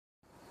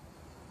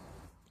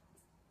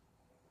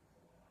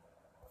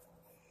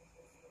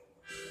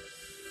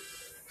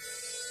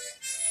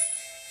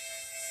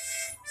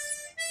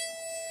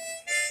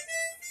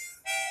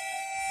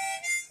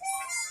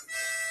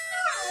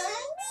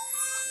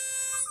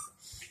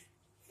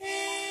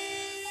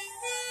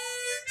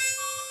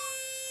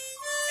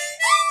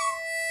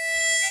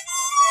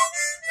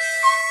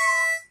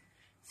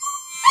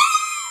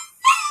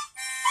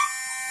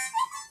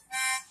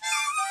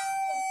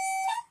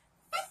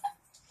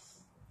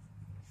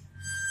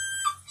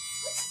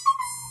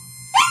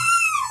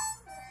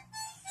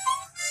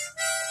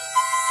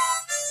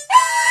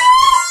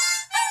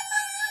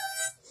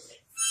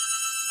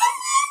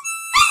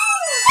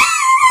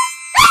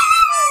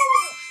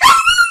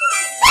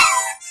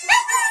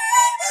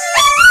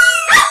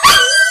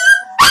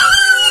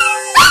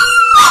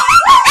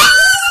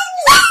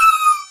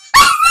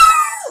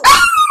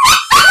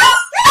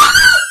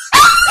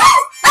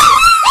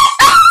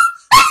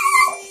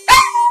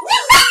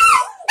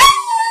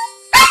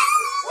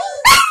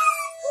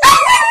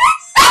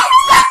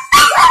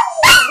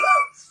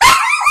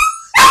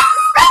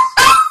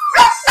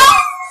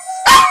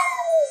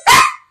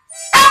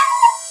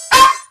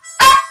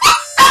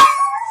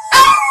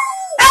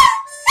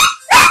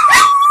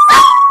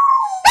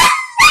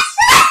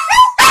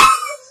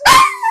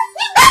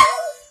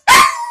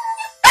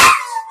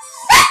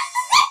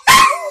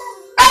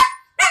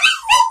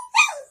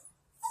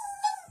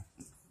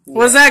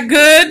Was that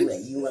good?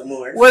 You want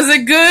more? Was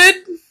it good?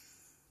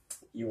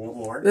 You want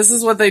more? This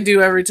is what they do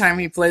every time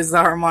he plays the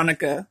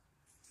harmonica.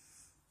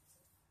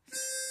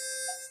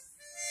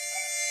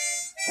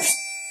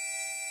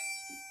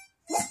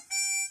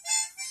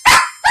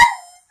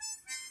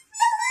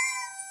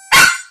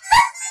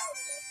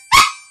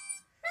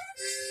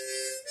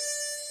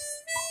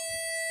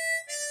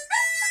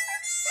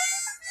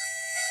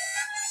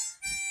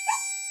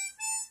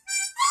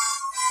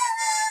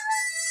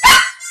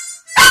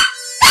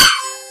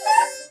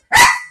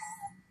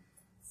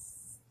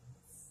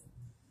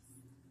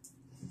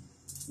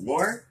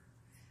 More?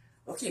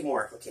 Okay,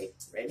 more. Okay,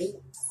 ready?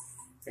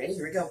 Ready?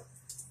 Here we go.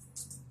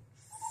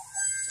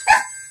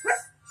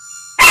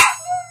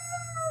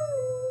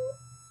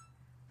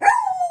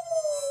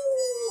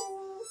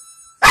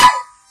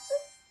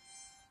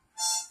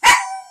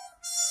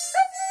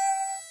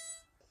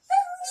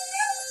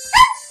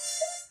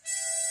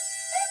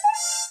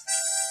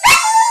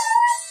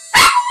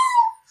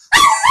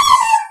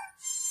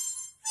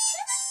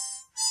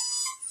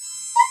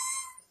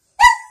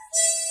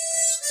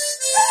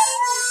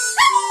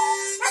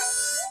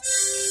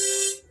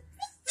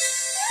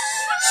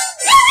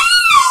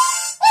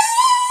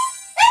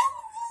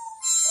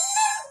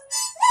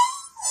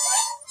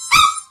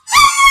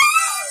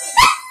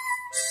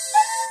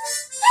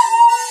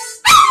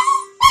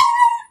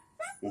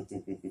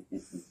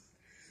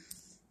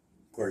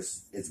 Of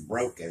course, it's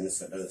broken,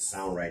 so it doesn't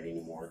sound right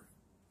anymore.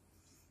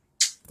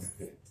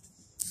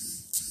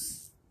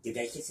 You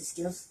got kisses,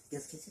 Skills?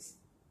 Skills kisses?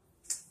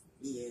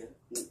 Yeah.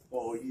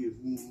 Oh, yeah.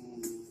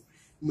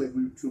 My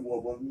little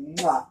chihuahua.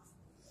 Mwah.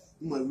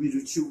 My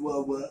little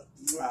chihuahua.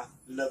 Mwah.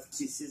 Love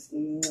kisses.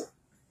 Mwah.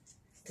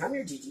 Come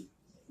here, Gigi.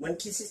 Want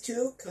kisses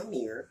too? Come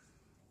here.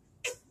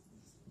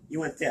 You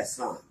want this,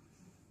 huh?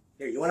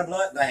 Here, you want to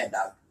blow it? Go ahead,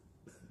 dog.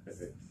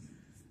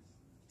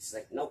 She's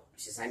like, nope.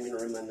 She says, I'm in a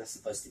room I'm not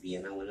supposed to be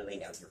in. I want to lay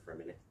down here for a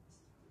minute.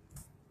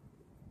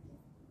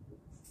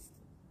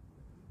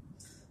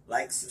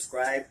 Like,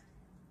 subscribe,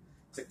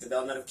 click the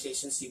bell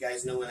notification so you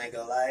guys know when I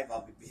go live.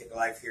 I'll be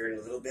live here in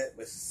a little bit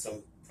with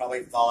some,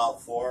 probably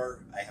Fallout 4.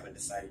 I haven't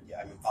decided yet.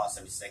 I'm in Fallout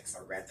 76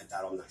 or Grand Theft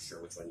Auto. I'm not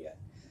sure which one yet.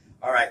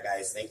 All right,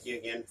 guys. Thank you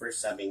again for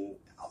subbing.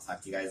 I'll talk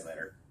to you guys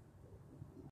later.